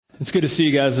It's good to see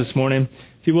you guys this morning.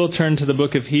 If you will, turn to the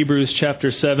book of Hebrews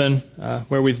chapter 7,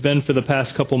 where we've been for the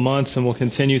past couple months, and we'll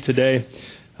continue today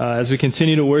as we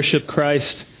continue to worship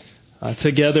Christ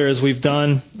together as we've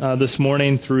done this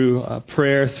morning through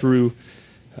prayer, through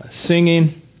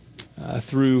singing,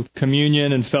 through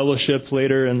communion and fellowship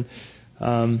later, and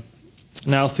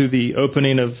now through the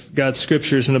opening of God's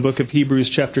Scriptures in the book of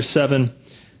Hebrews chapter 7.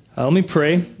 Let me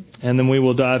pray, and then we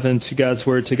will dive into God's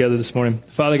Word together this morning.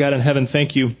 Father God in heaven,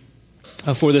 thank you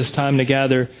for this time to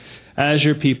gather as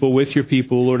your people, with your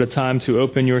people, Lord, a time to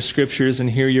open your Scriptures and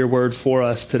hear your Word for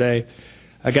us today.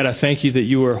 God, I thank you that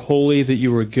you are holy, that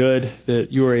you are good,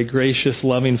 that you are a gracious,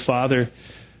 loving Father,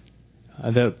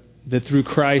 that through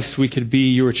Christ we could be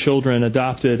your children,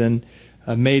 adopted and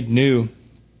made new.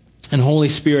 And Holy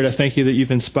Spirit, I thank you that you've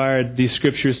inspired these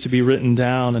Scriptures to be written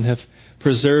down and have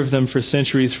preserve them for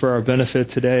centuries for our benefit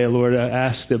today. Lord, I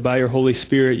ask that by your Holy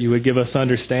Spirit you would give us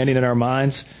understanding in our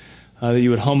minds, that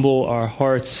you would humble our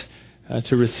hearts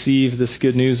to receive this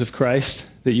good news of Christ,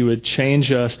 that you would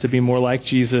change us to be more like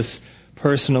Jesus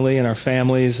personally in our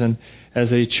families and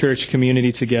as a church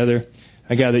community together.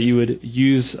 God, that you would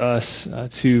use us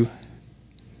to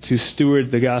steward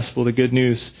the gospel, the good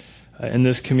news in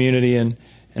this community and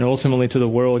ultimately to the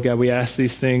world. God, we ask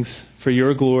these things for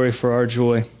your glory, for our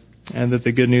joy, and that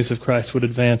the good news of Christ would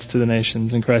advance to the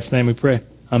nations. In Christ's name we pray.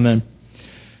 Amen.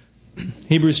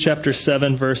 Hebrews chapter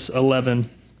 7, verse 11.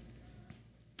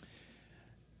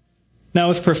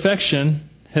 Now if perfection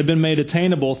had been made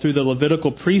attainable through the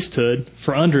Levitical priesthood,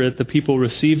 for under it the people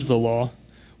received the law,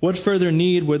 what further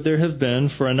need would there have been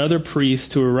for another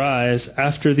priest to arise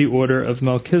after the order of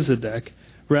Melchizedek,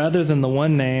 rather than the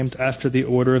one named after the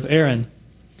order of Aaron?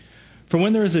 For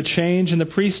when there is a change in the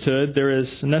priesthood, there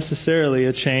is necessarily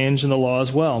a change in the law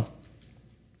as well.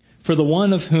 For the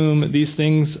one of whom these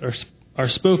things are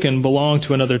spoken belonged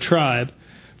to another tribe,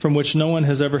 from which no one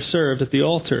has ever served at the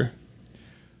altar.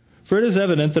 For it is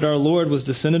evident that our Lord was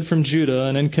descended from Judah,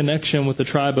 and in connection with the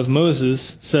tribe of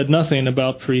Moses, said nothing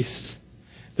about priests.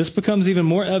 This becomes even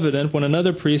more evident when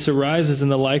another priest arises in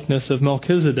the likeness of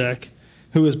Melchizedek,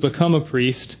 who has become a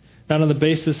priest, not on the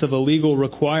basis of a legal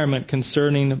requirement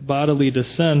concerning bodily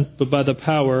descent, but by the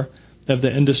power of the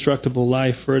indestructible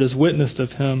life. For it is witnessed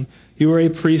of him, you are a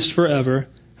priest forever,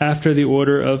 after the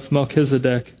order of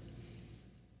Melchizedek.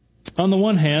 On the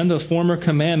one hand, a former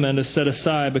commandment is set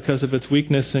aside because of its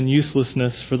weakness and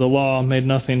uselessness, for the law made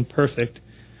nothing perfect.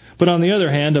 But on the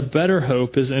other hand, a better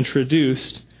hope is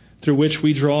introduced, through which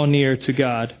we draw near to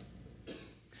God.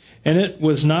 And it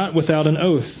was not without an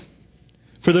oath.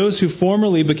 For those who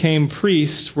formerly became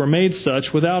priests were made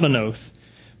such without an oath.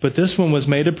 But this one was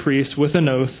made a priest with an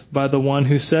oath by the one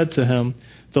who said to him,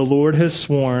 "The Lord has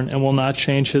sworn and will not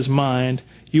change his mind.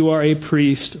 You are a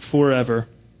priest forever."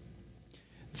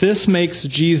 This makes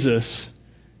Jesus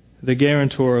the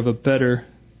guarantor of a better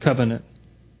covenant.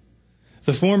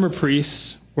 The former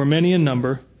priests were many in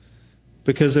number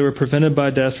because they were prevented by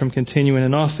death from continuing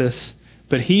in office,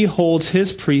 but he holds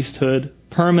his priesthood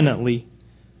permanently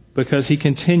because he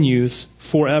continues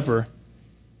forever.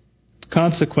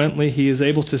 Consequently, he is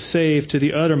able to save to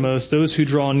the uttermost those who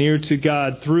draw near to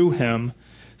God through him,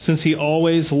 since he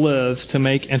always lives to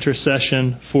make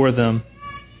intercession for them.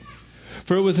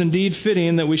 For it was indeed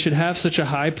fitting that we should have such a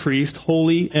high priest,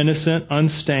 holy, innocent,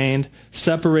 unstained,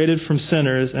 separated from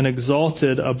sinners, and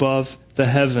exalted above the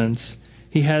heavens.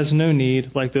 He has no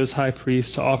need, like those high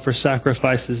priests, to offer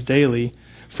sacrifices daily,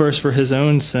 first for his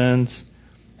own sins,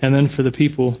 and then for the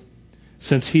people,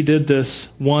 since he did this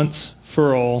once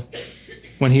for all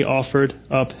when he offered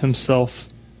up himself.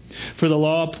 For the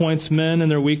law appoints men in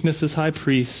their weakness as high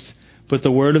priests, but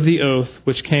the word of the oath,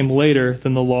 which came later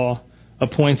than the law,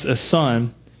 appoints a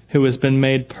son who has been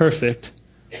made perfect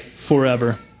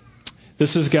forever.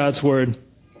 This is God's word.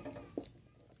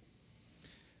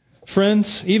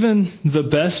 Friends, even the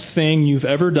best thing you've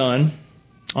ever done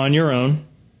on your own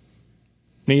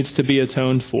needs to be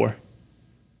atoned for.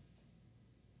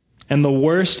 And the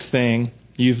worst thing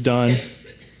you've done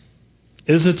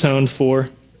is atoned for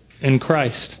in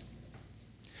Christ.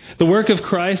 The work of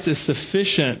Christ is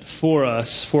sufficient for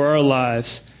us, for our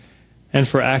lives, and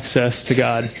for access to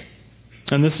God.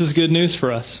 And this is good news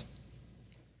for us.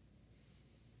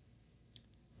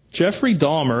 Jeffrey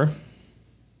Dahmer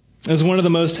is one of the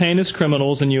most heinous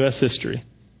criminals in U.S. history.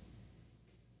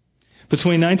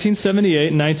 Between 1978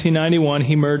 and 1991,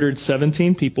 he murdered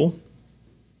 17 people.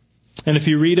 And if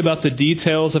you read about the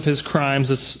details of his crimes,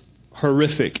 it's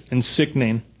horrific and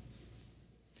sickening.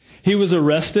 He was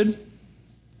arrested,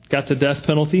 got the death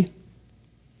penalty,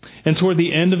 and toward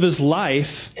the end of his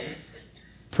life,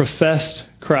 professed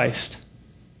Christ.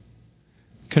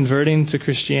 converting to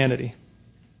Christianity.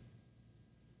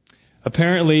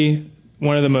 Apparently,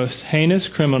 one of the most heinous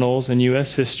criminals in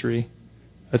U.S. history,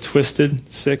 a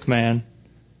twisted, sick man,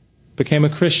 became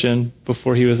a Christian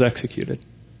before he was executed.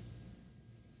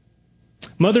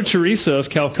 Mother Teresa of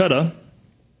Calcutta,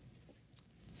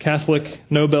 Catholic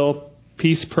Nobel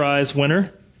Peace Prize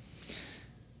winner,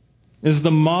 is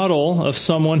the model of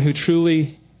someone who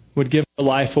truly would give her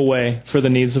life away for the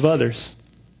needs of others.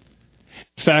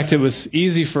 In fact, it's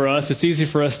easy for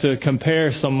us to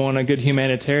compare someone, a good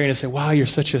humanitarian, and say, wow, you're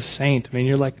such a saint. I mean,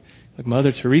 you're like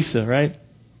Mother Teresa, right?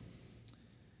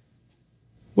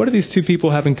 What do these two people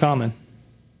have in common?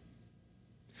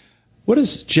 What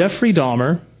does Jeffrey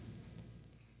Dahmer,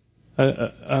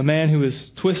 a man who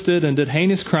was twisted and did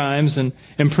heinous crimes and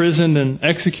imprisoned and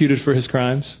executed for his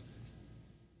crimes,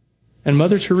 and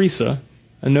Mother Teresa,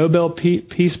 a Nobel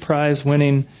Peace Prize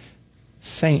winning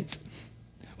saint,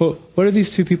 well, what do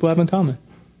these two people have in common?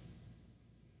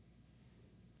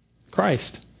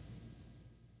 Christ.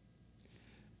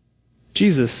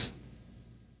 Jesus.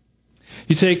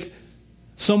 You take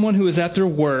someone who is at their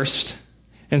worst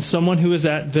and someone who is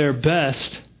at their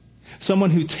best, someone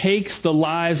who takes the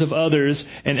lives of others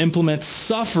and implements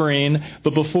suffering,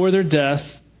 but before their death,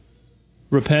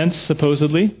 repents,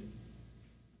 supposedly,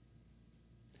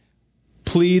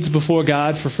 pleads before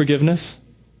God for forgiveness.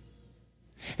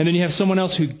 And then you have someone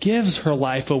else who gives her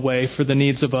life away for the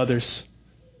needs of others.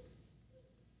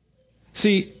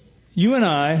 See, you and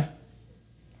I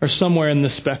are somewhere in the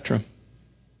spectrum.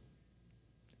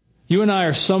 You and I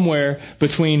are somewhere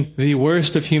between the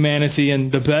worst of humanity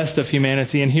and the best of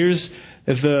humanity. And here's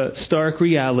the stark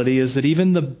reality, is that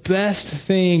even the best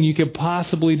thing you could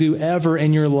possibly do ever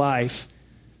in your life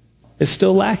is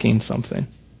still lacking something.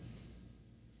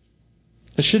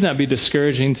 It should not be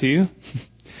discouraging to you.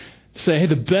 Say, hey,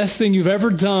 the best thing you've ever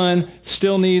done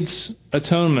still needs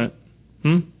atonement.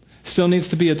 Still needs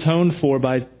to be atoned for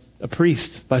by a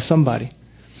priest, by somebody.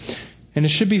 And it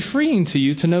should be freeing to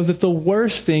you to know that the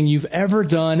worst thing you've ever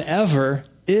done ever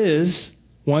is,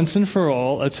 once and for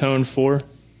all, atoned for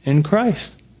in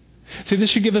Christ. See, this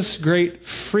should give us great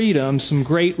freedom, some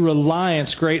great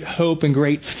reliance, great hope, and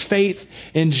great faith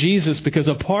in Jesus, because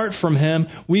apart from Him,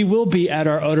 we will be at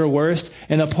our utter worst.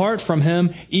 And apart from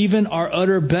Him, even our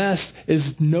utter best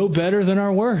is no better than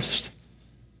our worst.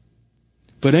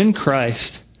 But in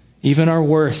Christ, even our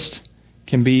worst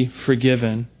can be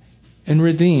forgiven and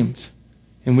redeemed,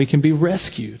 and we can be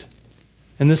rescued.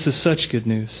 And this is such good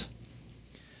news.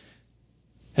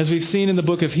 As we've seen in the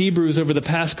book of Hebrews over the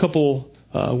past couple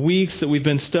weeks that we've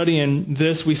been studying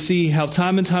this, we see how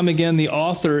time and time again the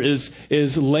author is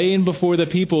laying before the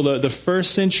people, the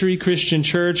first century Christian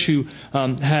church, who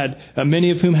had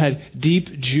many of whom had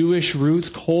deep Jewish roots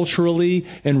culturally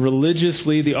and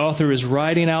religiously. The author is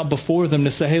writing out before them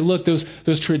to say, hey, look,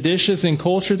 those traditions and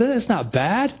culture, that's not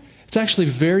bad. It's actually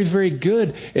very, very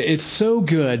good. It's so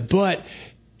good, but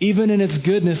even in its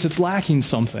goodness, it's lacking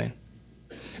something.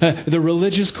 The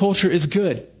religious culture is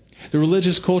good. The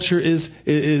religious culture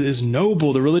is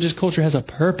noble. The religious culture has a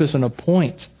purpose and a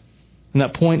point. And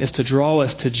that point is to draw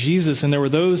us to Jesus. And there were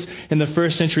those in the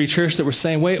first century church that were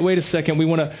saying, wait a second, we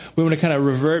want to kind of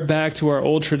revert back to our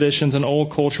old traditions and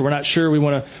old culture. We're not sure we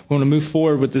want to move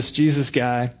forward with this Jesus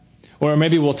guy. Or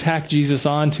maybe we'll tack Jesus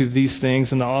onto these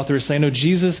things. And the author is saying, no,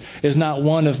 Jesus is not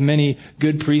one of many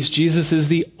good priests. Jesus is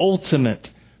the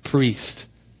ultimate priest.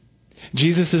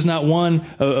 Jesus is not one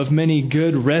of many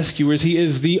good rescuers. He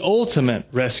is the ultimate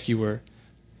rescuer.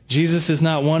 Jesus is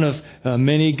not one of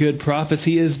many good prophets.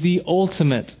 He is the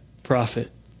ultimate prophet.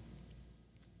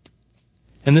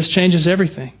 And this changes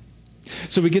everything.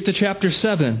 So we get to chapter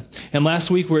 7. And last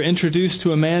week we're introduced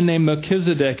to a man named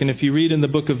Melchizedek. And if you read in the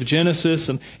book of Genesis,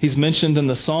 and he's mentioned in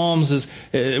the Psalms,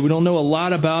 we don't know a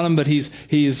lot about him, but his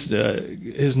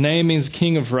name means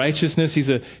king of righteousness.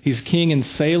 He's king in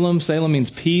Salem. Salem means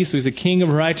peace. So he's a king of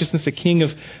righteousness, a king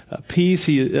of peace.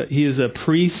 He is a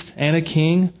priest and a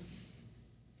king.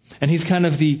 And he's kind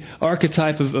of the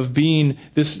archetype of being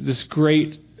this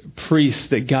great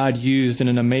priest that God used in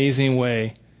an amazing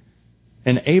way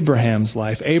in Abraham's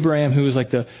life. Abraham, who was like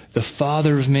the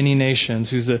father of many nations,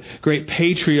 who's the great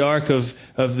patriarch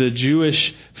of the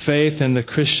Jewish faith and the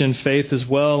Christian faith as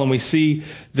well. And we see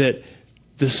that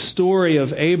the story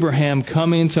of Abraham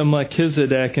coming to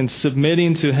Melchizedek and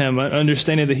submitting to him,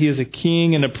 understanding that he is a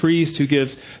king and a priest who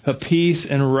gives a peace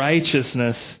and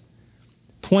righteousness,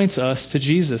 points us to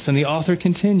Jesus. And the author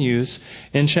continues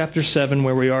in chapter 7,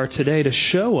 where we are today, to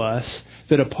show us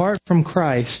that apart from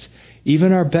Christ,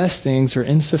 even our best things are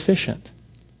insufficient.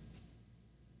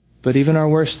 But even our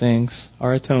worst things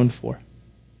are atoned for.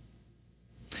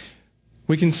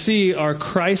 we can see our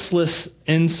Christless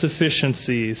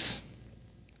insufficiencies,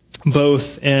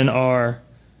 both in our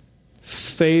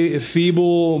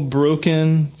feeble,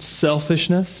 broken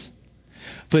selfishness,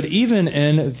 but even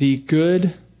in the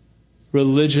good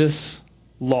religious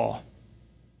law.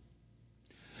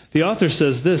 The author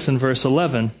says this in verse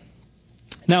 11.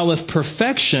 Now, if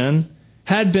perfection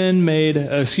had been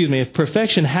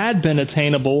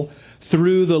attainable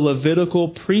through the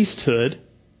Levitical priesthood,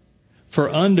 for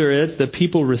under it the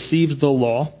people received the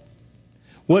law,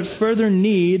 what further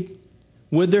need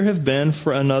would there have been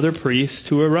for another priest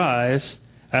to arise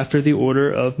after the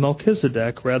order of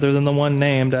Melchizedek, rather than the one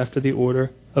named after the order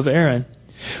of Aaron?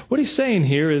 What he's saying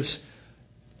here is,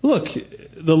 look,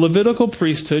 the Levitical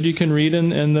priesthood, you can read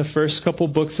in the first couple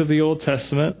books of the Old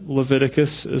Testament,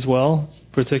 Leviticus as well,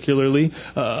 particularly,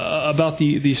 about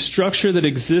the structure that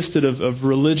existed of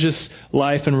religious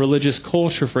life and religious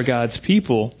culture for God's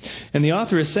people. And the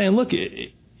author is saying, look,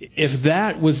 if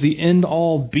that was the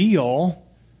end-all, be-all,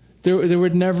 there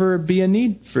would never be a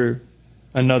need for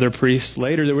another priest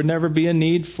later. There would never be a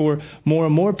need for more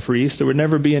and more priests. There would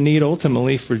never be a need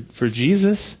ultimately for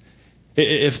Jesus.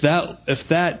 If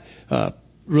that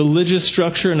religious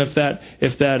structure and if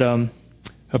that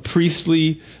a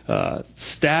priestly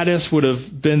status would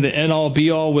have been the end all be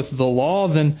all with the law,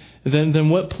 then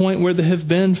what point would there have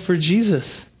been for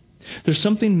Jesus? There's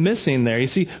something missing there. You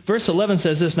see, verse 11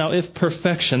 says this. Now, if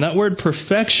perfection, that word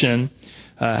perfection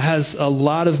has a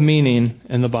lot of meaning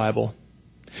in the Bible.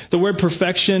 The word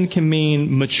perfection can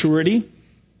mean maturity.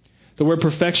 The word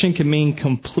perfection can mean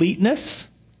completeness.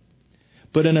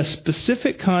 But in a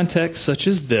specific context such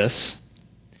as this,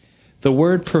 the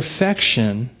word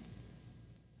perfection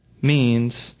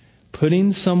means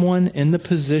putting someone in the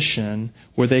position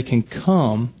where they can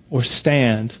come or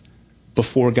stand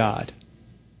before God.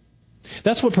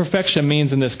 That's what perfection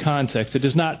means in this context. It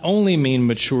does not only mean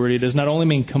maturity, it does not only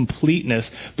mean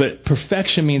completeness, but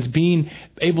perfection means being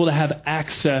able to have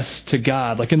access to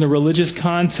God. Like in the religious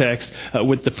context,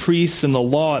 with the priests and the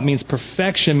law, it means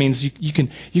perfection means you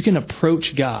can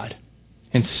approach God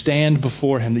and stand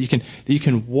before Him, that you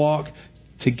can walk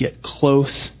to get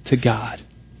close to God.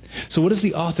 So what does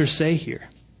the author say here?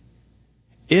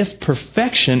 If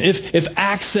perfection, if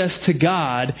access to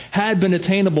God had been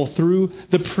attainable through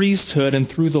the priesthood and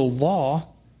through the law,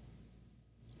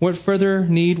 what further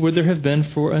need would there have been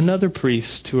for another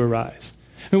priest to arise?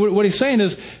 And what he's saying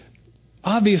is,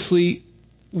 obviously,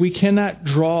 we cannot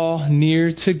draw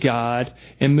near to God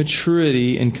in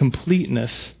maturity and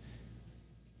completeness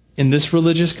in this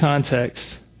religious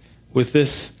context with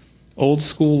this old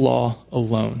school law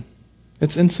alone.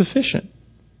 It's insufficient.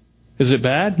 Is it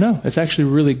bad? No, it's actually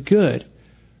really good,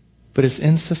 but it's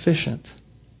insufficient.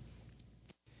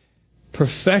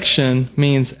 Perfection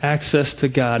means access to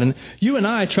God. And you and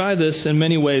I try this in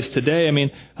many ways today. I mean,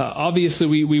 obviously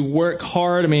we work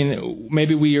hard. I mean,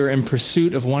 maybe we are in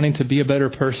pursuit of wanting to be a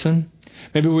better person.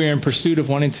 Maybe we are in pursuit of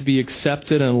wanting to be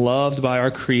accepted and loved by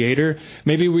our Creator.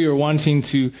 Maybe we are wanting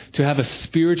to have a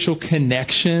spiritual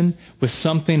connection with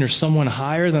something or someone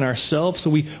higher than ourselves. So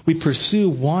we pursue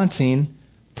wanting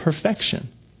perfection.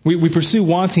 We pursue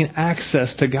wanting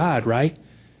access to God, right?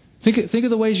 Think of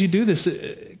the ways you do this.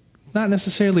 Not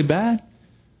necessarily bad.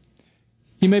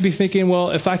 You may be thinking, well,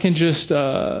 if I can just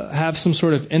have some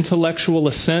sort of intellectual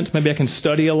assent, maybe I can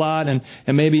study a lot, and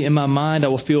maybe in my mind I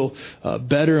will feel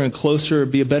better and closer,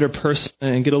 be a better person,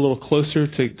 and get a little closer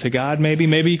to God, maybe.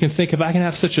 Maybe you can think, if I can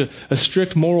have such a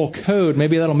strict moral code,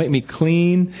 maybe that'll make me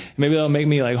clean, maybe that'll make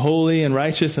me like holy and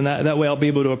righteous, and that way I'll be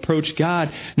able to approach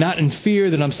God, not in fear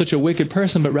that I'm such a wicked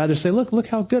person, but rather say, look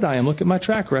how good I am, look at my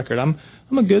track record, I'm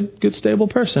a good, stable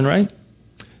person, right?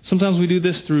 Sometimes we do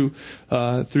this through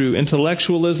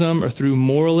intellectualism or through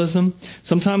moralism.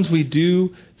 Sometimes we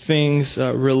do things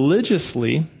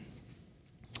religiously,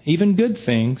 even good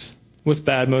things, with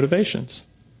bad motivations.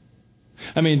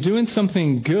 I mean, doing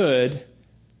something good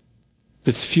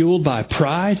that's fueled by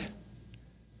pride,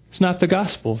 it's not the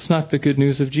gospel. It's not the good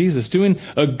news of Jesus. Doing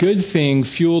a good thing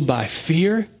fueled by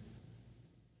fear,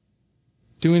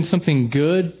 doing something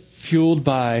good fueled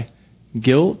by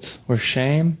guilt or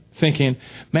shame, thinking,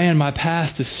 man, my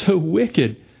past is so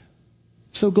wicked.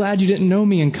 I'm so glad you didn't know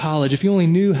me in college. If you only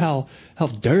knew how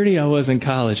dirty I was in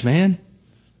college, man.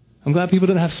 I'm glad people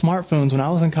didn't have smartphones when I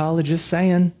was in college, just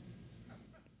saying.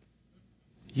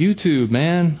 YouTube,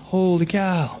 man, holy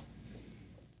cow.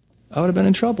 I would have been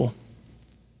in trouble.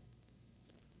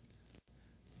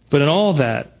 But in all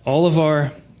that, all of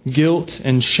our guilt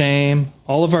and shame,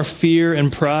 all of our fear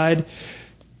and pride,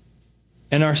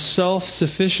 and our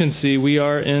self-sufficiency, we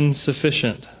are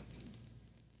insufficient.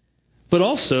 but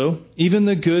also even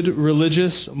the good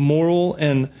religious, moral,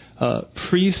 and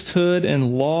priesthood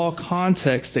and law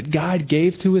context that God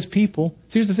gave to his people.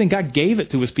 So here's the thing, God gave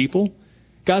it to his people.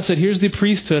 God said, here's the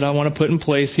priesthood I want to put in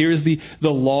place. Here's the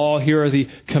law. Here are the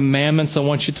commandments I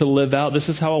want you to live out. This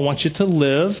is how I want you to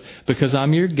live because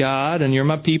I'm your God and you're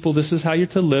my people. This is how you're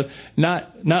to live.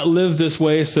 Not live this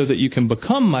way so that you can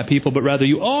become my people, but rather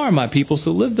you are my people,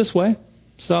 so live this way.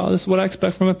 So this is what I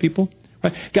expect from my people.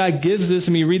 Right? God gives this.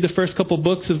 I mean, you read the first couple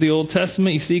books of the Old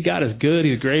Testament, you see God is good.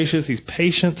 He's gracious. He's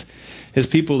patient. His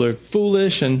people are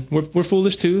foolish, and we're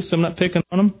foolish too, so I'm not picking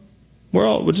on them.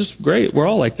 We're just great. We're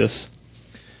all like this.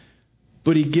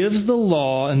 But he gives the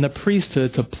law and the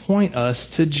priesthood to point us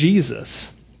to Jesus.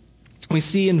 We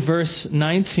see in verse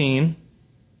 19,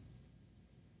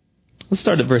 let's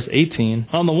start at verse 18.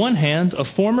 On the one hand, a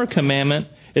former commandment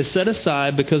is set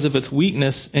aside because of its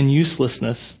weakness and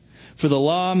uselessness. For the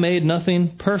law made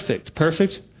nothing perfect.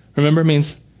 Perfect, remember,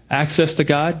 means access to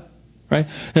God, right?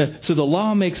 So the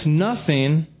law makes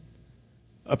nothing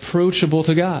approachable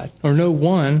to God, or no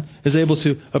one is able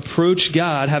to approach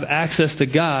God, have access to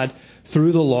God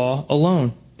through the law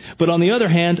alone. But on the other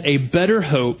hand, a better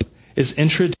hope is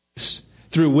introduced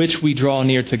through which we draw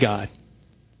near to God.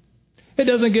 It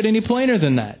doesn't get any plainer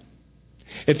than that.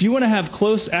 If you want to have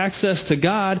close access to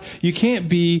God, you can't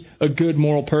be a good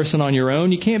moral person on your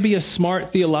own. You can't be a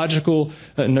smart theological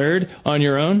nerd on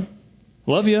your own.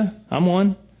 Love you. I'm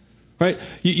one. Right?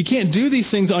 You can't do these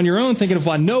things on your own thinking, if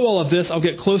I know all of this, I'll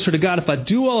get closer to God. If I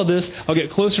do all of this, I'll get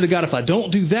closer to God. If I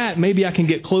don't do that, maybe I can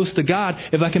get close to God.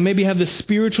 If I can maybe have this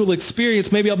spiritual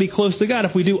experience, maybe I'll be close to God.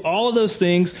 If we do all of those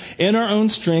things in our own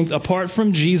strength, apart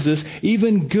from Jesus,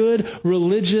 even good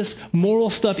religious, moral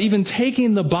stuff, even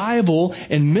taking the Bible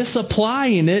and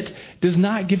misapplying it does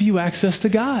not give you access to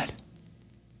God.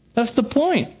 That's the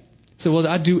point. So, well,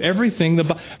 I do everything.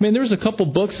 There's a couple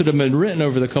books that have been written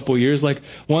over the couple years. Like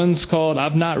one's called,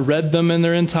 I've not read them in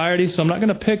their entirety, so I'm not going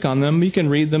to pick on them. You can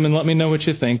read them and let me know what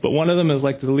you think. But one of them is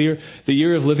like the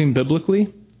year of living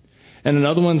biblically. And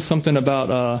another one's something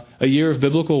about a year of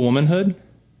biblical womanhood.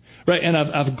 Right? And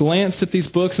I've glanced at these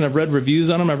books and I've read reviews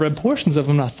on them. I've read portions of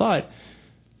them and I thought,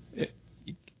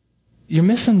 you're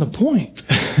missing the point.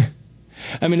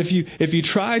 I mean, if you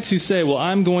try to say, well,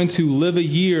 I'm going to live a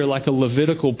year like a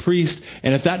Levitical priest,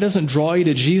 and if that doesn't draw you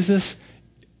to Jesus,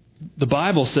 the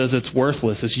Bible says it's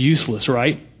worthless, it's useless,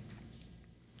 right?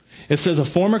 It says a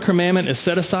former commandment is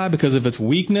set aside because of its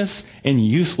weakness and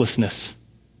uselessness.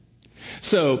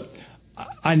 So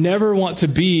I never want to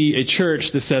be a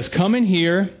church that says, come in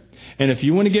here, and if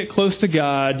you want to get close to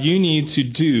God, you need to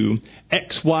do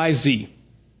X, Y, Z.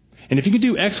 And if you can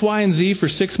do X, Y, and Z for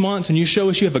 6 months and you show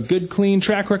us you have a good, clean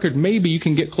track record, maybe you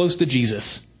can get close to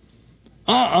Jesus.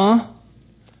 That's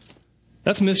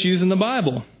misusing the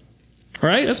Bible.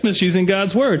 Right? That's misusing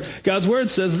God's Word. God's Word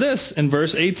says this in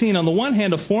verse 18. On the one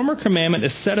hand, a former commandment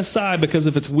is set aside because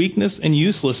of its weakness and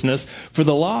uselessness, for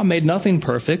the law made nothing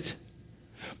perfect.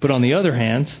 But on the other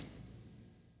hand,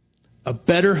 a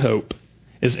better hope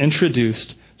is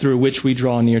introduced through which we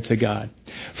draw near to God.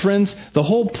 Friends, the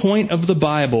whole point of the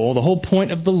Bible, the whole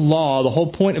point of the law, the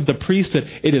whole point of the priesthood,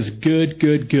 it is good,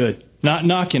 good, good. Not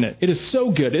knocking it. It is so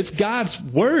good. It's God's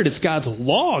Word. It's God's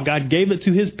law. God gave it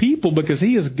to His people because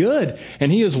He is good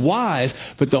and He is wise.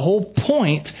 But the whole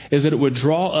point is that it would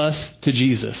draw us to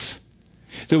Jesus.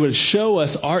 That would show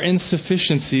us our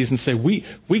insufficiencies and say,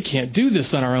 we can't do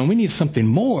this on our own. We need something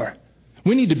more.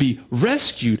 We need to be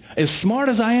rescued. As smart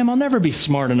as I am, I'll never be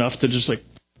smart enough to just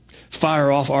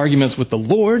fire off arguments with the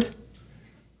Lord.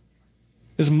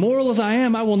 As moral as I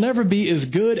am, I will never be as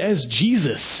good as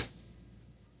Jesus.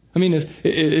 I mean,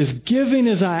 as giving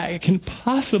as I can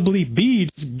possibly be,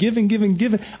 just giving,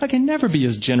 I can never be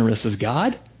as generous as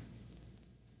God.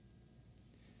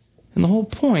 And the whole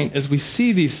point is we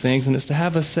see these things, and it's to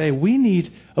have us say, we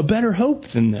need a better hope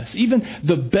than this. Even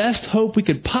the best hope we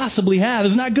could possibly have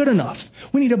is not good enough.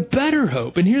 We need a better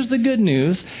hope. And here's the good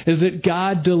news, is that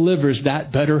God delivers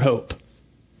that better hope.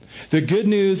 The good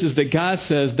news is that God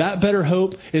says that better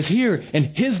hope is here,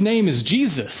 and His name is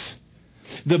Jesus.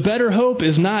 The better hope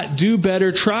is not do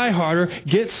better, try harder,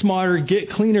 get smarter, get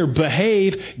cleaner,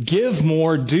 behave, give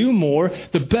more, do more.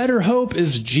 The better hope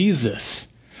is Jesus,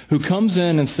 who comes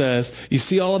in and says, you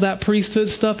see all of that priesthood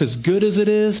stuff, as good as it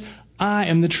is, I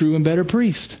am the true and better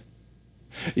priest.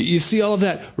 You see all of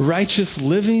that righteous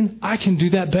living, I can do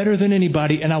that better than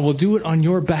anybody, and I will do it on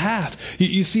your behalf.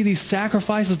 You see these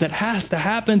sacrifices that have to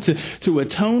happen to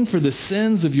atone for the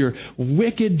sins of your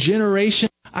wicked generation,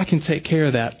 I can take care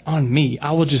of that on me.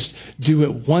 I will just do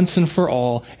it once and for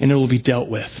all, and it will be dealt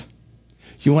with.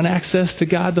 You want access to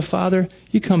God the Father?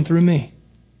 You come through me.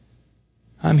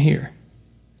 I'm here.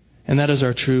 And that is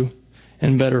our true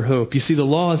and better hope. You see, the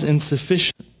law is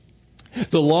insufficient.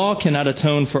 The law cannot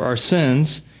atone for our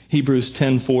sins. Hebrews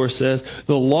 10:4 says,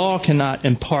 the law cannot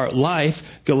impart life.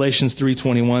 Galatians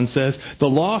 3:21 says, the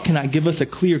law cannot give us a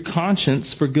clear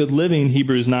conscience for good living.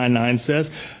 Hebrews 9:9 says,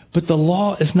 but the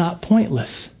law is not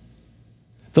pointless.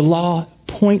 The law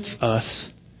points us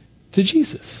to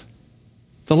Jesus.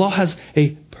 The law has a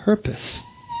purpose.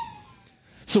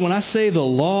 So when I say the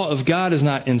law of God is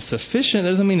not insufficient,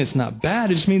 that doesn't mean it's not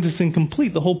bad. It just means it's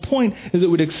incomplete. The whole point is that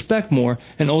we'd expect more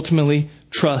and ultimately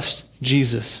trust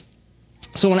Jesus.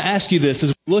 So I want to ask you this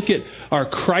as we look at our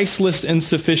Christless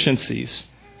insufficiencies,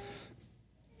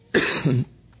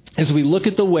 as we look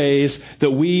at the ways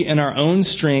that we in our own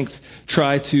strength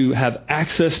try to have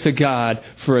access to God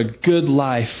for a good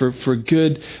life, for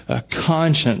good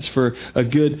conscience, for a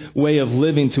good way of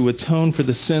living to atone for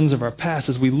the sins of our past,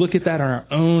 as we look at that on our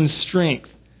own strength,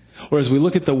 or as we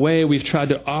look at the way we've tried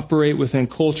to operate within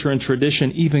culture and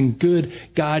tradition, even good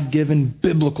God-given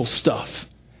biblical stuff,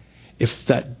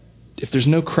 if there's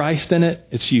no Christ in it,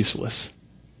 it's useless.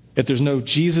 If there's no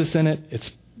Jesus in it,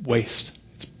 it's waste.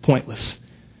 It's pointless.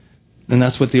 And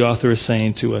that's what the author is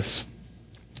saying to us.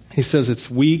 He says it's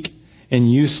weak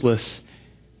and useless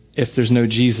if there's no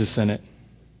Jesus in it.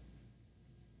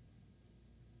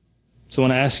 So I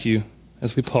want to ask you,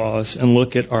 as we pause and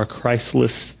look at our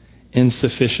Christless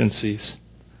insufficiencies,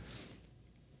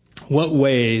 what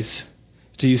ways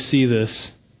do you see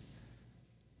this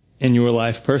in your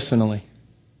life personally?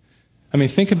 I mean,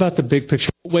 think about the big picture.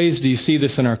 What ways do you see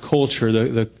this in our culture,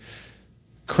 the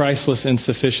Christless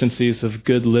insufficiencies of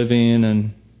good living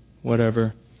and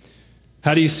whatever?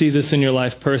 How do you see this in your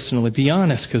life personally? Be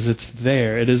honest, because it's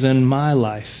there. It is in my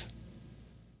life.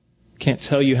 Can't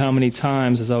tell you how many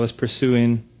times as I was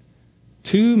pursuing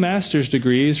 2 master's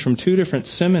degrees from 2 different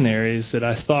seminaries that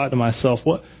I thought to myself,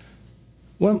 what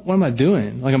am I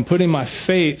doing? Like, I'm putting my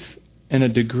faith in a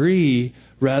degree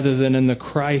rather than in the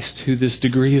Christ who this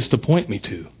degree is to point me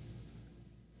to.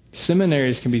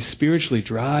 Seminaries can be spiritually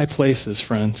dry places,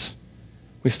 friends.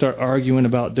 We start arguing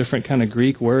about different kind of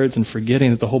Greek words and forgetting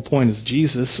that the whole point is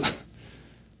Jesus. Like,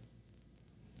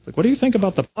 what do you think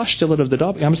about the postulate of the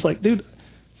doppelganger? I'm just like, dude.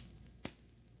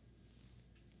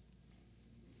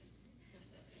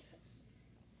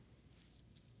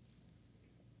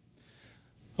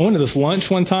 I went to this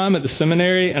lunch one time at the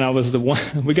seminary, and I was the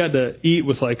one, we got to eat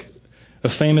with like a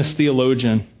famous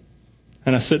theologian.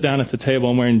 And I sit down at the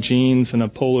table, I'm wearing jeans and a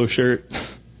polo shirt.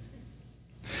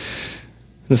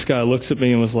 This guy looks at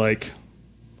me and was like,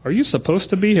 are you supposed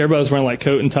to be here? Everybody was wearing like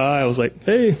coat and tie. I was like,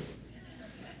 hey,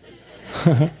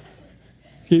 can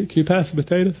you pass the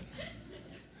potatoes?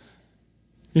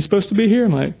 You supposed to be here?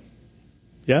 I'm like,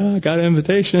 yeah, I got an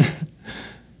invitation.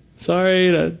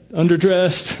 Sorry, I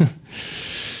underdressed.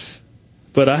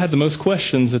 But I had the most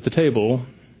questions at the table.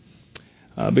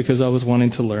 Because I was wanting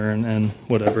to learn and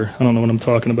whatever. I don't know what I'm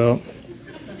talking about.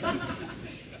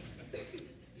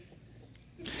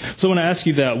 So I want to ask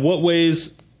you that. What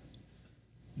ways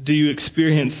do you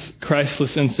experience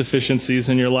Christless insufficiencies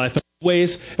in your life?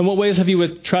 In what ways have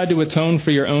you tried to atone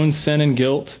for your own sin and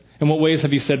guilt? In what ways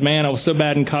have you said, man, I was so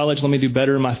bad in college, let me do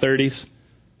better in my 30s?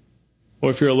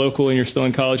 Or if you're a local and you're still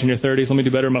in college in your 30s, let me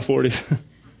do better in my 40s.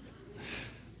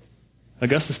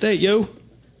 Augusta State, yo.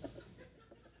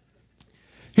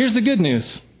 Here's the good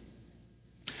news.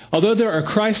 Although there are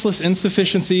Christless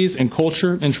insufficiencies in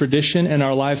culture and tradition in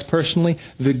our lives personally,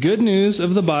 the good news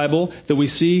of the Bible that we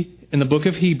see in the book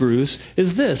of Hebrews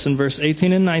is this, in verse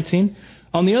 18 and 19.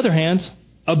 On the other hand,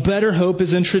 a better hope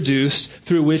is introduced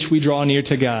through which we draw near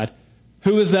to God.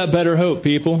 Who is that better hope,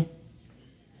 people?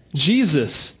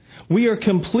 Jesus. We are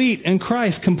complete in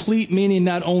Christ. Complete meaning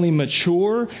not only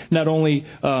mature, not only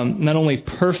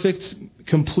perfect,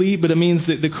 complete, but it means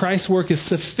that the Christ's work is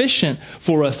sufficient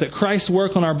for us, that Christ's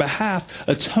work on our behalf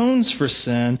atones for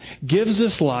sin, gives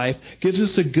us life, gives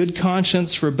us a good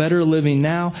conscience for better living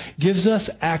now, gives us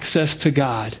access to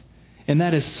God. And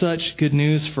that is such good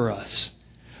news for us.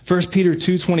 1 Peter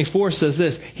 2:24 says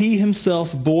this, He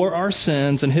himself bore our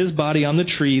sins in his body on the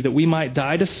tree that we might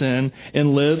die to sin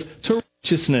and live to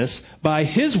righteousness. By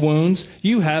his wounds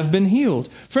you have been healed.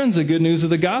 Friends, the good news of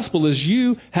the gospel is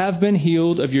you have been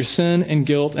healed of your sin and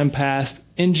guilt and past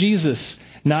in Jesus.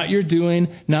 Not your doing,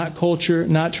 not culture,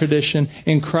 not tradition.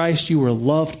 In Christ you were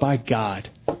loved by God.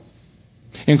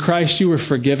 In Christ you were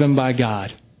forgiven by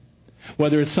God.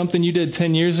 Whether it's something you did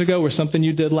 10 years ago or something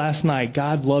you did last night,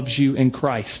 God loves you in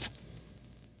Christ.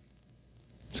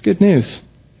 It's good news.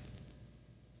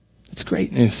 It's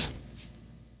great news.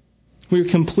 We are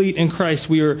complete in Christ.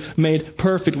 We are made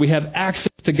perfect. We have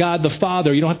access to God the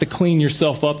Father. You don't have to clean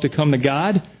yourself up to come to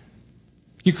God.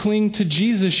 You cling to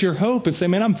Jesus, your hope, and say,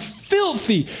 man, I'm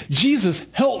filthy. Jesus,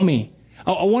 help me.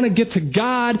 I want to get to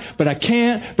God, but I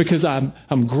can't because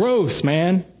I'm gross,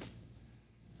 man.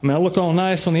 I mean, I look all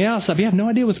nice on the outside, but you have no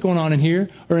idea what's going on in here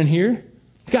or in here.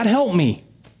 God, help me.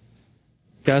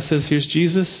 God says, here's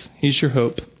Jesus. He's your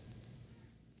hope.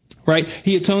 Right?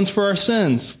 He atones for our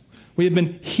sins. We have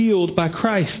been healed by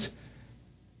Christ.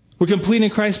 We're complete in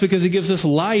Christ because He gives us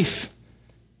life.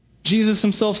 Jesus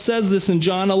Himself says this in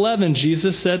John 11.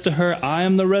 Jesus said to her, I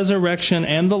am the resurrection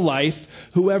and the life.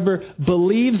 Whoever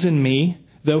believes in me,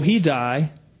 though he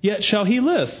die, yet shall he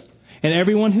live. And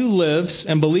everyone who lives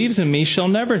and believes in me shall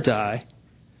never die.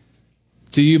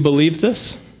 Do you believe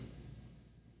this?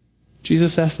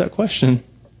 Jesus asked that question.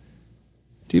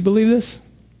 Do you believe this?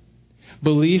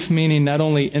 Belief meaning not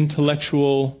only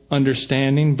intellectual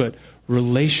understanding, but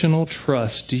relational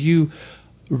trust. Do you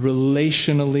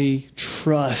relationally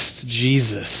trust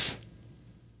Jesus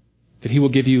that He will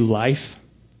give you life,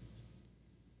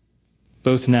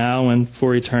 both now and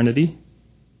for eternity?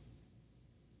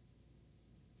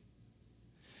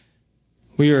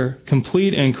 We are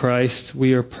complete in Christ.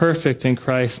 We are perfect in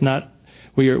Christ.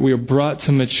 We are brought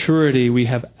to maturity. We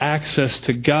have access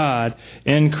to God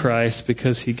in Christ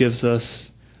because He gives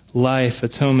us life,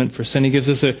 atonement for sin. He gives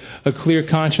us a clear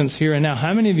conscience here and now.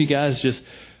 How many of you guys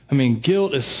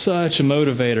guilt is such a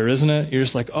motivator, isn't it? You're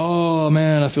just like, oh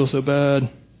man, I feel so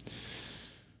bad.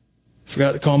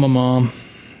 Forgot to call my mom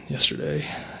yesterday.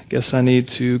 Guess I need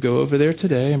to go over there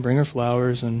today and bring her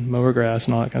flowers and mow her grass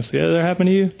and all that kind of stuff. Yeah, that happened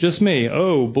to you? Just me.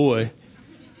 Oh boy.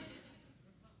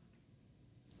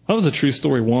 That was a true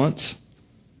story once.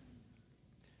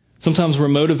 Sometimes we're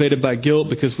motivated by guilt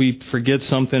because we forget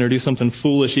something or do something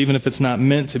foolish, even if it's not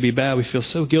meant to be bad. We feel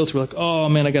so guilty. We're like, oh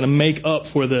man, I got to make up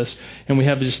for this. And we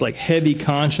have just like heavy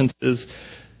consciences.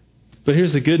 But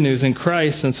here's the good news. In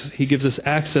Christ, since He gives us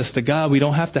access to God, we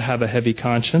don't have to have a heavy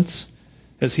conscience.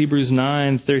 As Hebrews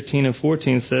 9:13 and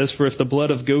 14 says, for if the blood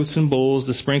of goats and bulls,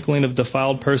 the sprinkling of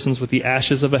defiled persons with the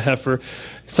ashes of a heifer,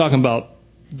 it's talking about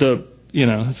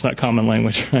it's not common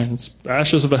language, right? It's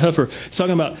ashes of a heifer. It's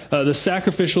talking about the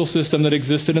sacrificial system that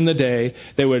existed in the day.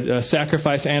 They would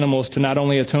sacrifice animals to not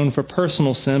only atone for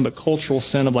personal sin, but cultural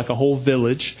sin of like a whole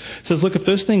village. It says, look, if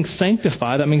those things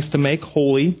sanctify, that means to make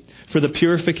holy for the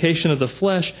purification of the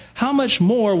flesh, how much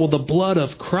more will the blood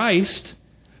of Christ,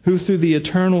 who through the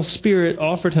eternal Spirit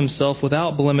offered Himself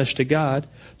without blemish to God,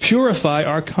 purify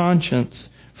our conscience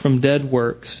from dead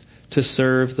works to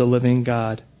serve the living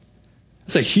God?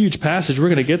 It's a huge passage. We're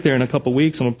going to get there in a couple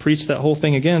weeks, and we'll preach that whole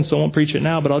thing again, so I won't preach it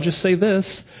now. But I'll just say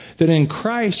this, that in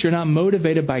Christ, you're not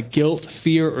motivated by guilt,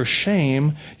 fear, or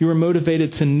shame. You are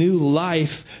motivated to new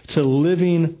life, to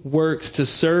living works, to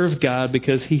serve God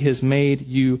because He has made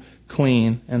you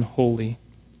clean and holy.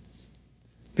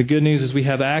 The good news is we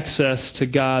have access to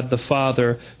God the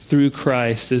Father through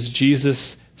Christ, as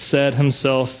Jesus said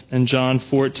Himself in John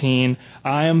 14,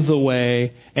 I am the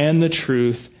way and the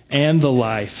truth and the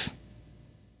life.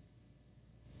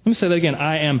 Let me say that again.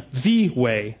 I am the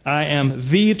way. I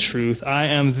am the truth. I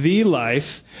am the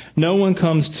life. No one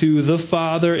comes to the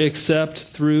Father except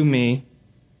through me.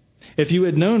 If you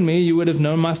had known me, you would have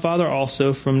known my Father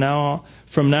also. From now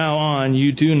on,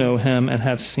 you do know Him and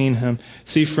have seen Him.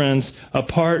 See, friends,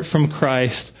 apart from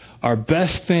Christ, our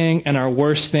best thing and our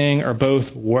worst thing are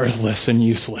both worthless and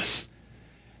useless.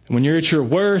 And when you're at your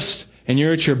worst and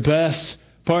you're at your best,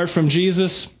 apart from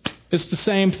Jesus, it's the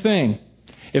same thing.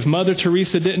 If Mother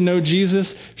Teresa didn't know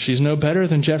Jesus, she's no better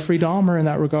than Jeffrey Dahmer in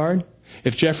that regard.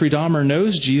 If Jeffrey Dahmer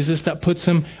knows Jesus, that puts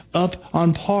him up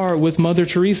on par with Mother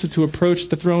Teresa to approach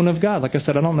the throne of God. Like I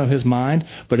said, I don't know his mind,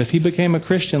 but if he became a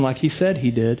Christian like he said he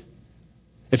did,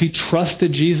 if he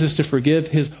trusted Jesus to forgive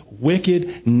his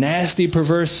wicked, nasty,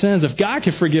 perverse sins, if God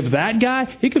could forgive that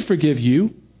guy, He could forgive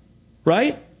you.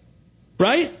 Right?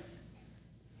 Right?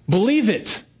 Believe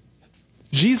it.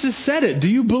 Jesus said it. Do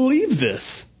you believe this?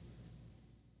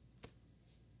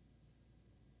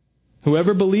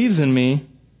 Whoever believes in me,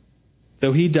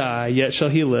 though he die, yet shall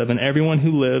he live. And everyone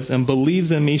who lives and believes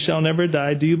in me shall never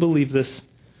die. Do you believe this?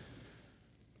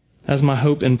 That's my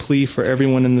hope and plea for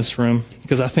everyone in this room,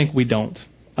 because I think we don't.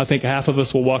 I think half of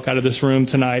us will walk out of this room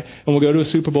tonight and we'll go to a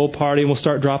Super Bowl party and we'll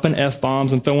start dropping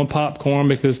F-bombs and throwing popcorn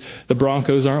because the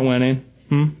Broncos aren't winning.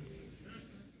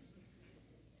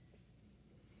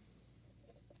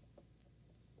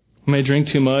 We may drink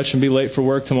too much and be late for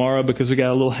work tomorrow because we got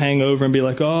a little hangover and be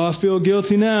like, oh, I feel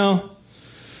guilty now.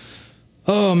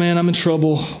 Oh, man, I'm in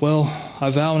trouble. Well, I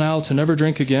vow now to never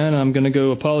drink again. And I'm going to go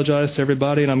apologize to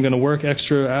everybody. And I'm going to work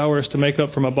extra hours to make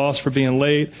up for my boss for being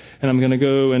late. And I'm going to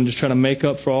go and just try to make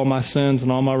up for all my sins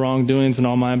and all my wrongdoings and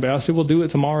all my embarrassment. We'll do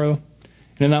it tomorrow.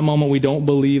 And in that moment, we don't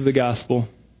believe the gospel.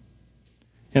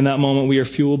 In that moment, we are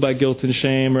fueled by guilt and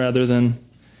shame rather than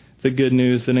the good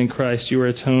news that in Christ you are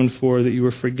atoned for, that you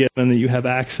are forgiven, that you have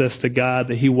access to God,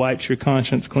 that He wipes your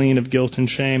conscience clean of guilt and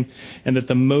shame, and that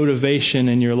the motivation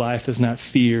in your life is not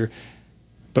fear,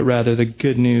 but rather the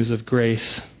good news of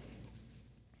grace.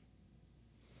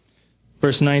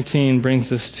 Verse 19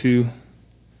 brings us to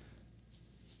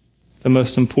the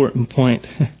most important point.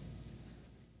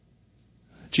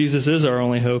 Jesus is our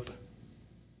only hope.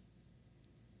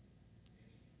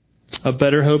 A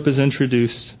better hope is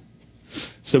introduced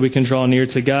so we can draw near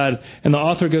to God. And the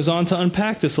author goes on to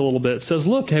unpack this a little bit. It says,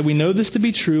 look, hey, we know this to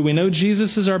be true. We know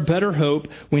Jesus is our better hope.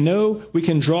 We know we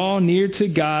can draw near to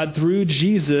God through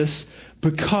Jesus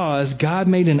because God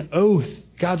made an oath.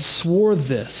 God swore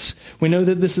this. We know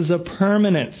that this is a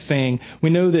permanent thing.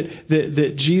 We know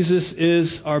that Jesus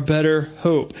is our better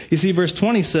hope. You see, verse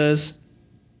 19 says,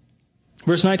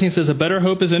 a better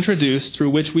hope is introduced through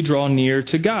which we draw near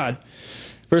to God.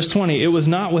 Verse 20, it was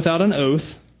not without an oath.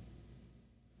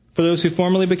 For those who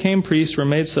formerly became priests were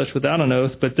made such without an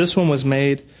oath, but this one was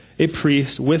made a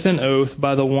priest with an oath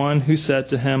by the one who said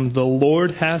to him, the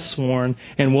Lord has sworn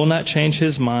and will not change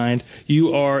his mind.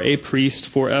 You are a priest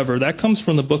forever. That comes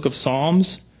from the book of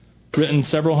Psalms, written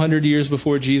several hundred years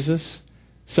before Jesus,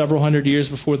 several hundred years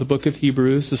before the book of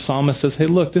Hebrews. The psalmist says, hey,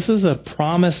 look, this is a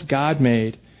promise God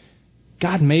made.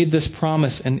 God made this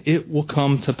promise and it will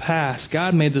come to pass.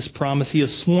 God made this promise. He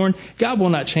has sworn. God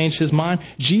will not change his mind.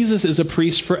 Jesus is a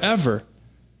priest forever.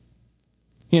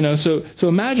 So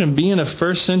imagine being a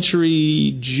first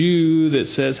century Jew that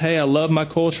says, hey, I love my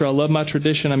culture. I love my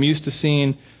tradition. I'm used to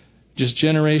seeing just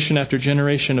generation after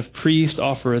generation of priests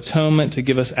offer atonement to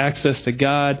give us access to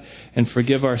God and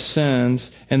forgive our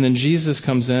sins. And then Jesus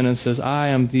comes in and says, I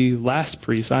am the last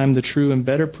priest. I am the true and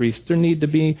better priest. There need to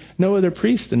be no other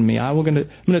priest than me. I'm going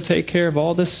to take care of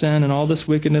all this sin and all this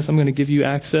wickedness. I'm going to give you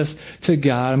access to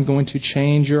God. I'm going to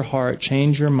change your heart,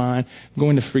 change your mind. I'm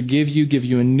going to forgive you, give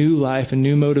you a new life, a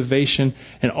new motivation,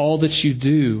 and all that you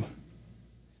do.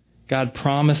 God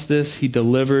promised this. He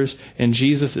delivers. And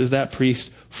Jesus is that priest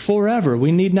forever.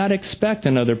 We need not expect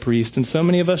another priest. And so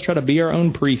many of us try to be our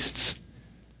own priests.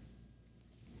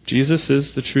 Jesus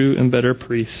is the true and better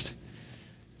priest.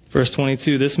 Verse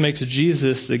 22, this makes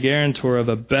Jesus the guarantor of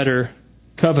a better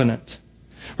covenant.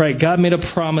 Right, God made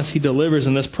a promise. He delivers,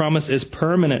 and this promise is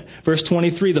permanent. Verse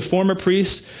 23, the former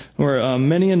priests were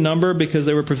many in number because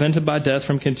they were prevented by death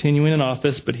from continuing in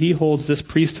office, but he holds this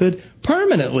priesthood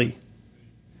permanently.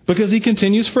 Because he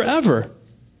continues forever.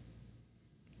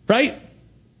 Right?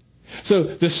 So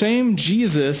the same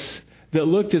Jesus that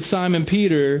looked at Simon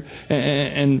Peter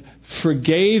and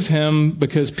forgave him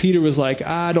because Peter was like,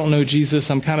 I don't know Jesus.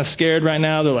 I'm kind of scared right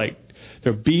now.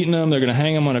 They're beating him. They're going to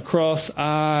hang him on a cross.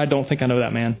 I don't think I know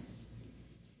that man.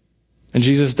 And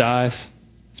Jesus dies.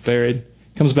 He's buried.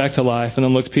 Comes back to life and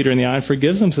then looks Peter in the eye and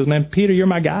forgives him. Says, man, Peter, you're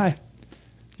my guy.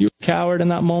 You were a coward in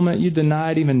that moment. You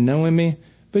denied even knowing me,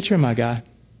 but you're my guy.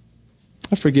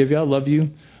 I forgive you. I love you.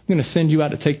 I'm going to send you out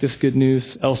to take this good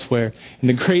news elsewhere. And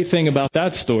the great thing about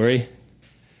that story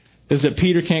is that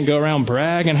Peter can't go around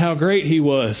bragging how great he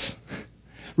was.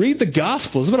 Read the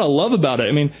Gospels. That's what I love about it.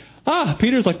 I mean,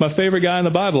 Peter's like my favorite guy in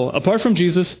the Bible. Apart from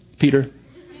Jesus, Peter.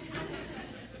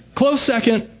 Close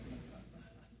second.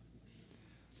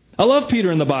 I love Peter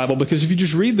in the Bible because if you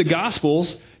just read the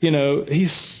Gospels,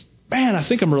 I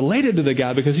think I'm related to the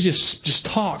guy because he just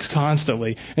talks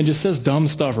constantly and just says dumb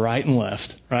stuff right and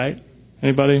left, right?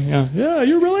 Anybody? Yeah,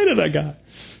 you're related to that guy.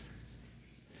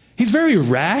 He's very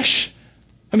rash.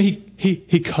 I mean,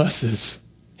 he cusses.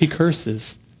 He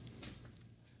curses.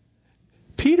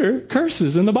 Peter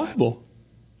curses in the Bible.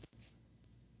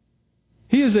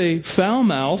 He is a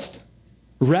foul-mouthed,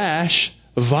 rash,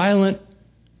 violent,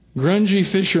 grungy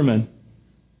fisherman.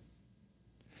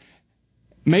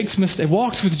 Makes mistakes,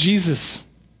 walks with Jesus.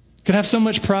 Could have so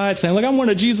much pride saying, look, I'm one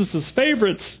of Jesus'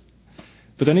 favorites.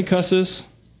 But then he cusses.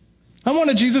 I'm one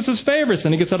of Jesus' favorites.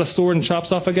 Then he gets out a sword and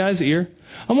chops off a guy's ear.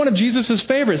 I'm one of Jesus'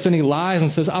 favorites. Then he lies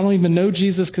and says, I don't even know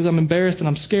Jesus because I'm embarrassed and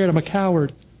I'm scared. I'm a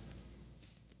coward.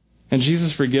 And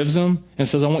Jesus forgives him and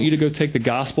says, I want you to go take the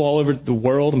gospel all over the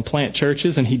world and plant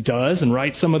churches. And he does and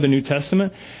writes some of the New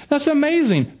Testament. That's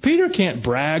amazing. Peter can't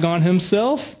brag on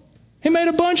himself. He made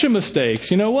a bunch of mistakes.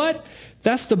 You know what?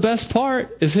 That's the best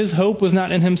part, is his hope was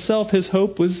not in himself. His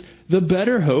hope was the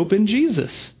better hope in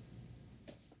Jesus.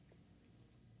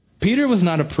 Peter was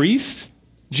not a priest.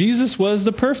 Jesus was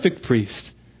the perfect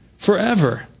priest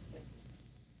forever.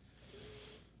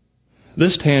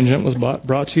 This tangent was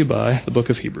brought to you by the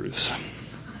book of Hebrews.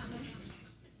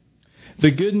 The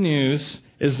good news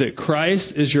is that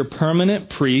Christ is your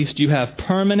permanent priest. You have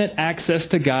permanent access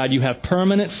to God. You have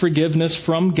permanent forgiveness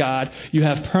from God. You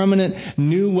have permanent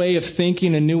new way of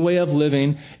thinking and new way of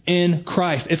living in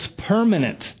Christ. It's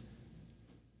permanent.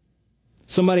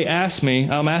 Somebody asked me,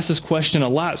 I'm asked this question a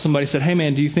lot. Somebody said, hey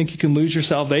man, do you think you can lose your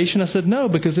salvation? I said, no,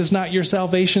 because it's not your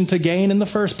salvation to gain in the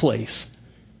first place.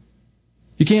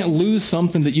 You can't lose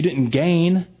something that you didn't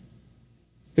gain.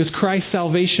 It's Christ's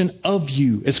salvation of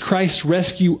you. It's Christ's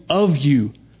rescue of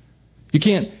you. You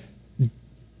can't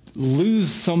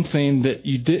lose something that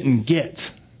you didn't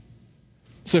get.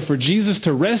 So for Jesus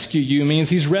to rescue you means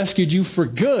He's rescued you for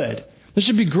good. This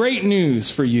should be great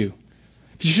news for you.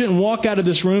 You shouldn't walk out of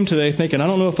this room today thinking, I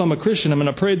don't know if I'm a Christian. I mean,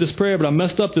 I prayed this prayer, but I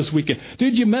messed up this weekend.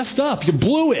 Dude, you messed up. You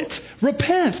blew it.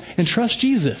 Repent and trust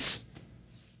Jesus.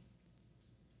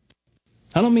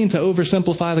 I don't mean to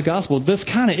oversimplify the gospel. That's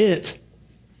kind of it.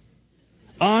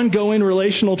 Ongoing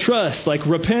relational trust, like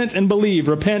repent and believe,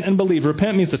 repent and believe.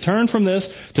 Repent means to turn from this,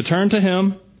 to turn to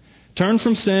Him, turn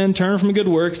from sin, turn from good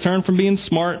works, turn from being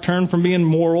smart, turn from being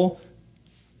moral,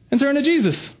 and turn to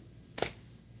Jesus.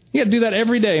 You got to do that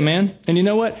every day, man. And you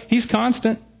know what? He's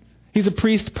constant. He's a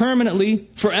priest permanently,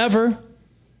 forever.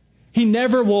 He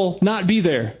never will not be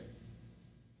there.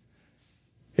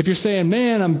 If you're saying,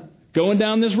 man, I'm going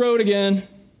down this road again,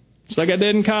 just like I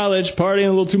did in college, partying a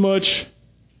little too much,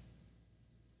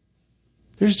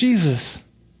 there's Jesus.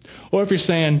 Or if you're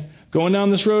saying, going down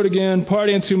this road again,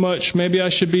 partying too much, maybe I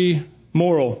should be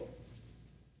moral.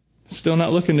 Still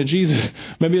not looking to Jesus.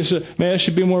 Maybe I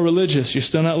should be more religious. You're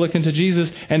still not looking to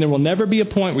Jesus. And there will never be a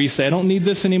point where you say, I don't need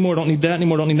this anymore, don't need that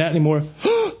anymore, don't need that anymore.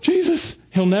 Jesus,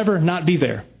 He'll never not be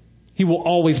there. He will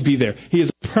always be there. He is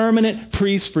a permanent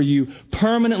priest for you,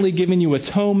 permanently giving you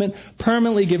atonement,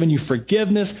 permanently giving you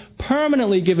forgiveness,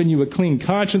 permanently giving you a clean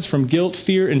conscience from guilt,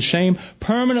 fear, and shame,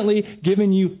 permanently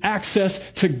giving you access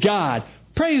to God.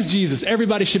 Praise Jesus.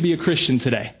 Everybody should be a Christian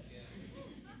today.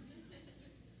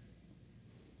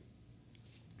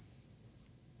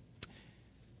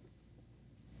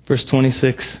 Verse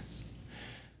 26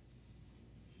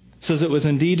 says, it was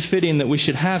indeed fitting that we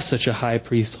should have such a high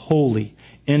priest, holy,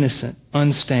 innocent,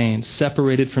 unstained,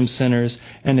 separated from sinners,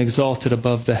 and exalted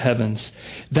above the heavens.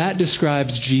 That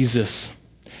describes Jesus.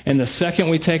 And the second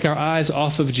we take our eyes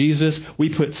off of Jesus, we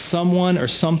put someone or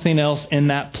something else in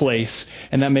that place,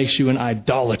 and that makes you an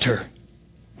idolater.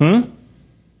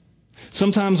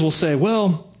 Sometimes we'll say,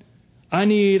 well, I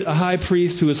need a high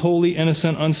priest who is holy,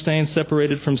 innocent, unstained,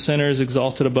 separated from sinners,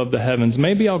 exalted above the heavens.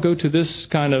 Maybe I'll go to this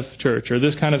kind of church or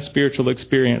this kind of spiritual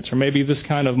experience or maybe this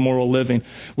kind of moral living.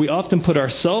 We often put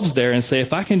ourselves there and say,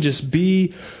 if I can just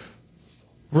be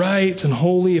right and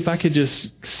holy, if I could just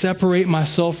separate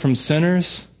myself from sinners.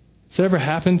 Has that ever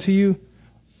happened to you?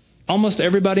 Almost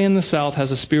everybody in the South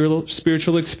has a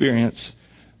spiritual experience,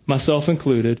 myself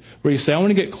included, where you say, I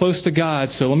want to get close to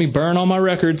God, so let me burn all my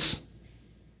records.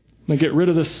 Let me get rid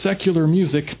of the secular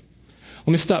music.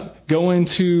 Let me stop going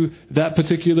to that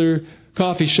particular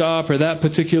coffee shop or that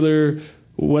particular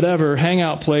whatever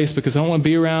hangout place because I don't want to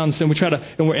be around. And we try to,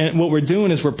 and what we're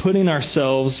doing is we're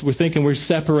thinking we're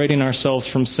separating ourselves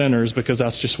from sinners because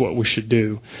that's just what we should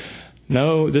do.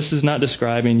 No, this is not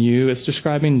describing you. It's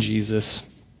describing Jesus.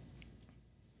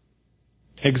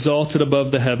 Exalted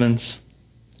above the heavens.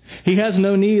 He has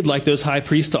no need, like those high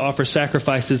priests, to offer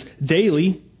sacrifices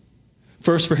daily.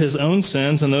 First for His own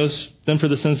sins and then for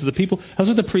the sins of the people. That's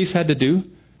what the priests had to do.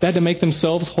 They had to make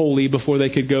themselves holy before they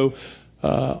could go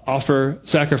offer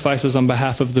sacrifices on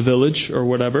behalf of the village or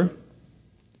whatever.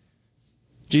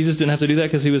 Jesus didn't have to do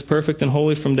that because He was perfect and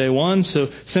holy from day one.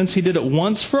 So since He did it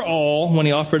once for all when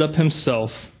He offered up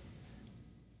Himself,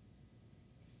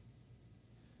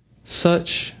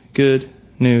 such good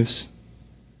news.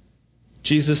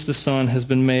 Jesus the Son has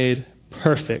been made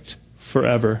perfect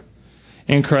forever.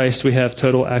 In Christ, we have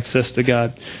total access to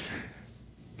God.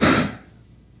 And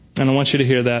I want you to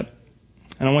hear that.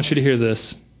 And I want you to hear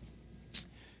this.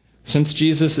 Since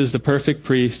Jesus is the perfect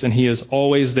priest and He is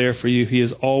always there for you,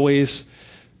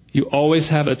 you always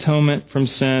have atonement from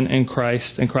sin in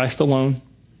Christ alone.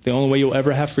 The only way you'll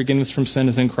ever have forgiveness from sin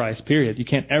is in Christ, period. You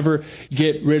can't ever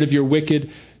get rid of your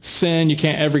wicked sin. You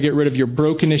can't ever get rid of your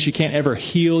brokenness. You can't ever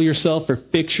heal yourself or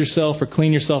fix yourself or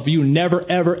clean yourself. You never,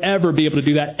 ever, ever be able to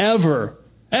do that. Ever.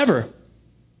 Ever.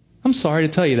 I'm sorry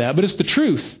to tell you that, but it's the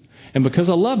truth. And because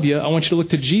I love you, I want you to look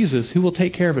to Jesus, who will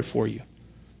take care of it for you.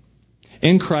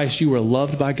 In Christ, you were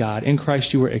loved by God. In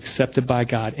Christ, you were accepted by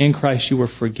God. In Christ, you were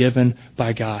forgiven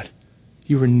by God.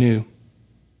 You were new.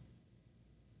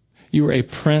 You were a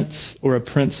prince or a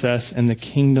princess in the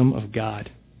kingdom of God.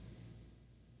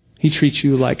 He treats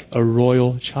you like a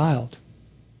royal child.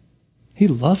 He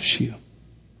loves you.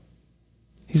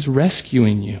 He's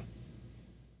rescuing you.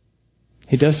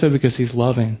 He does so because He's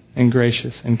loving and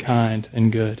gracious and kind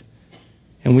and good.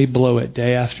 And we blow it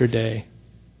day after day.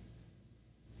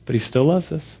 But He still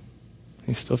loves us.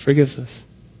 He still forgives us.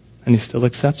 And He still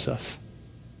accepts us.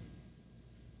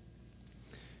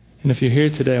 And if you're here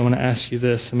today, I want to ask you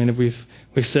this. I mean, if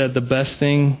we've said the best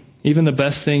thing, even the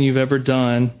best thing you've ever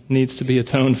done needs to be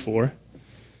atoned for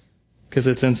because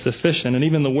it's insufficient. And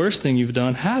even the worst thing you've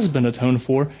done has been atoned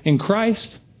for in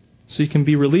Christ. So you can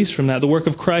be released from that. The work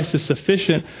of Christ is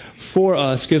sufficient for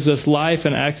us, gives us life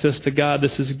and access to God.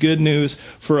 This is good news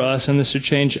for us, and this should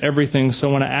change everything. So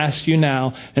I want to ask you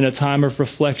now, in a time of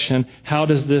reflection, how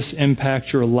does this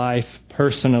impact your life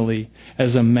personally?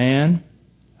 As a man,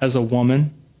 as a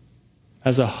woman,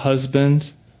 as a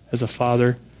husband, as a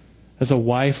father, as a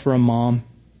wife or a mom,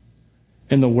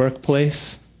 in the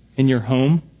workplace, in your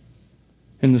home,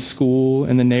 in the school,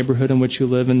 in the neighborhood in which you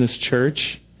live, in this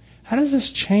church? How does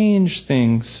this change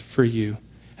things for you?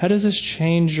 How does this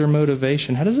change your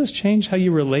motivation? How does this change how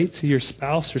you relate to your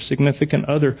spouse or significant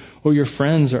other or your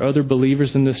friends or other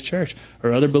believers in this church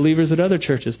or other believers at other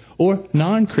churches or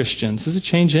non-Christians? Does it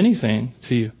change anything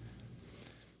to you?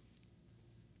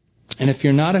 And if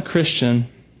you're not a Christian,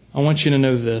 I want you to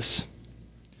know this.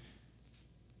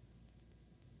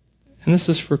 And this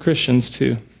is for Christians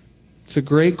too. It's a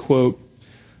great quote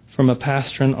from a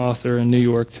pastor and author in New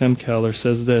York. Tim Keller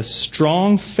says this: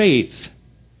 strong faith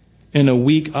in a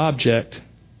weak object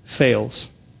fails.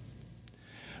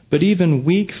 But even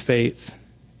weak faith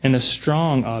in a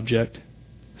strong object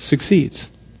succeeds.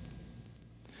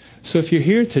 So if you're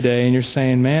here today and you're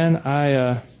saying, man,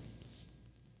 I'm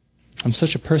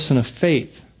such a person of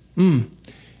faith. And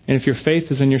if your faith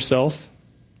is in yourself,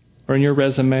 or in your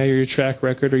resume, or your track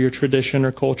record, or your tradition,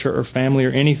 or culture, or family,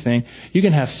 or anything, you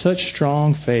can have such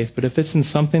strong faith, but if it's in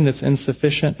something that's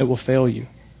insufficient, it will fail you.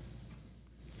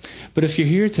 But if you're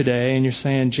here today and you're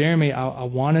saying, Jeremy, I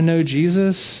want to know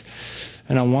Jesus,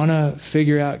 and I want to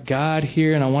figure out God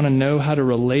here, and I want to know how to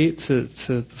relate to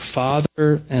the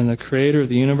Father and the Creator of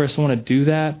the universe, I want to do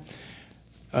that.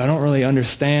 I don't really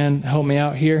understand. Help me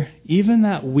out here. Even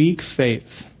that weak faith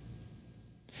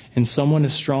in someone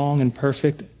as strong and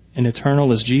perfect and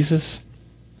eternal as Jesus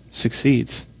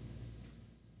succeeds.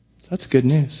 So that's good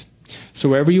news. So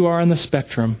wherever you are on the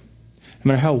spectrum, no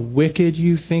matter how wicked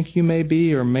you think you may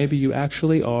be, or maybe you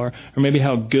actually are, or maybe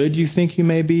how good you think you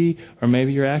may be, or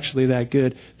maybe you're actually that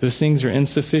good, those things are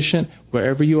insufficient.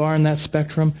 Wherever you are in that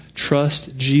spectrum,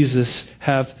 trust Jesus.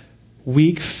 Have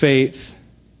weak faith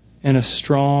in a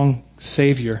strong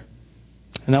Savior.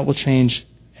 And that will change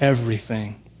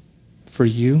everything for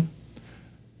you,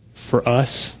 for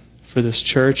us, for this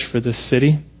church, for this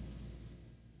city.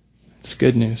 It's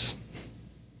good news.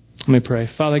 Let me pray.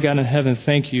 Father God in heaven,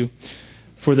 thank you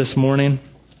for this morning.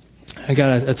 I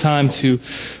got a time to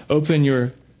open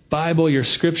your Bible, your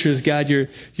scriptures. God,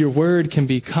 your word can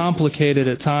be complicated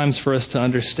at times for us to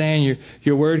understand.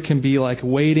 Your word can be like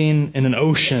wading in an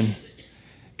ocean.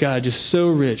 God, just so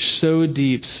rich, so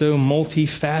deep, so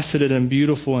multifaceted and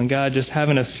beautiful. And God, just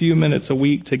having a few minutes a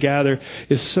week to gather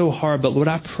is so hard. But Lord,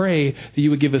 I pray that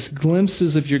you would give us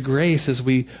glimpses of your grace as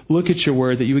we look at your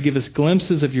word, that you would give us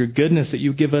glimpses of your goodness, that you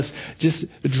would give us just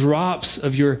drops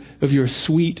of your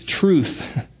sweet truth.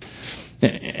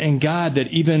 And God, that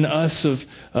even us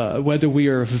whether we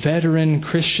are veteran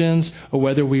Christians or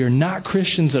whether we are not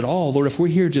Christians at all, Lord, if we're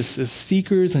here just as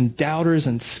seekers and doubters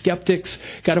and skeptics,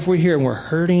 God, if we're here and we're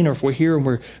hurting, or if we're here and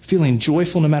we're feeling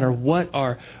joyful no matter what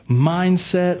our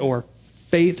mindset or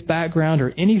faith background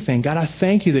or anything, God, I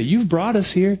thank you that you've brought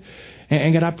us here.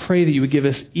 And God, I pray that you would give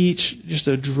us each just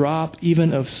a drop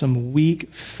even of some weak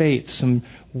faith, some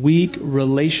weak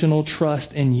relational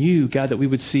trust in you, God, that we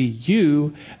would see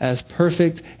you as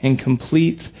perfect and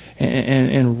complete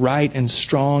and right and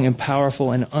strong and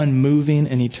powerful and unmoving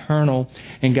and eternal.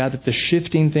 And God, that the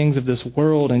shifting things of this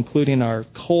world, including our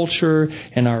culture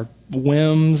and our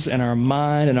whims and our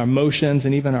mind and our emotions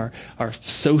and even our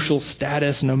social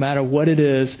status, no matter what it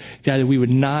is, God, that we would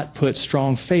not put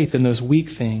strong faith in those weak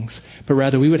things, but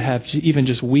rather we would have even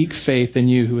just weak faith in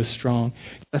you who is strong.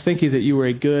 I thank you that you are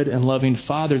a good and loving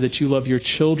Father, that you love your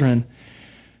children.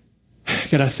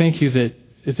 God, I thank you that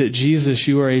Jesus,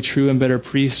 you are a true and better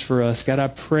priest for us. God, I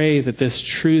pray that this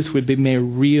truth would be made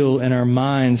real in our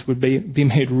minds, would be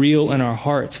made real in our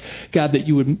hearts. God, that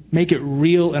you would make it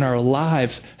real in our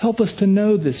lives. Help us to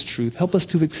know this truth. Help us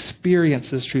to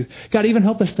experience this truth. God, even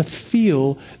help us to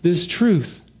feel this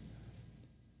truth.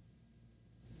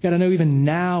 God, I know even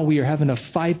now we are having to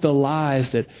fight the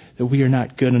lies that we are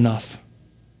not good enough,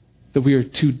 that we are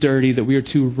too dirty, that we are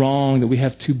too wrong, that we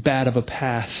have too bad of a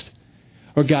past.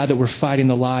 Or God, that we're fighting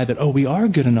the lie that, oh, we are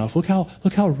good enough. Look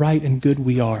how right and good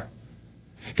we are.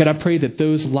 God, I pray that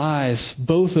those lies,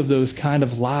 both of those kind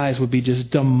of lies, would be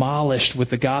just demolished with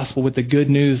the gospel, with the good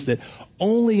news that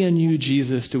only in you,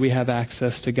 Jesus, do we have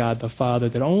access to God the Father,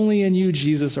 that only in you,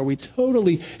 Jesus, are we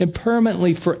totally and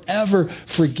permanently forever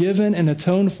forgiven and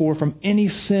atoned for from any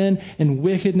sin and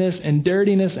wickedness and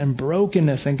dirtiness and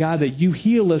brokenness. And God, that you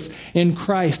heal us in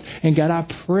Christ. And God, I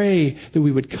pray that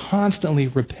we would constantly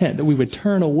repent, that we would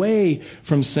turn away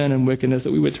from sin and wickedness,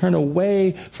 that we would turn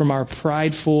away from our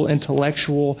prideful,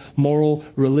 intellectual, moral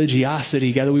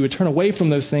religiosity. God, that we would turn away from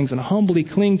those things and humbly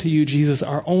cling to you, Jesus,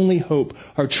 our only hope,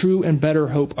 our true and better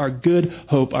hope, our good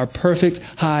hope, our perfect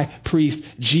high priest.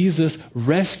 Jesus,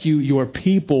 rescue your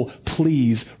people,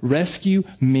 please. Rescue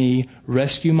me,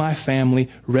 rescue my family,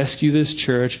 rescue this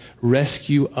church,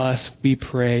 rescue us, we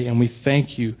pray, and we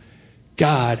thank you,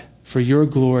 God, for your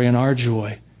glory and our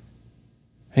joy.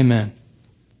 Amen.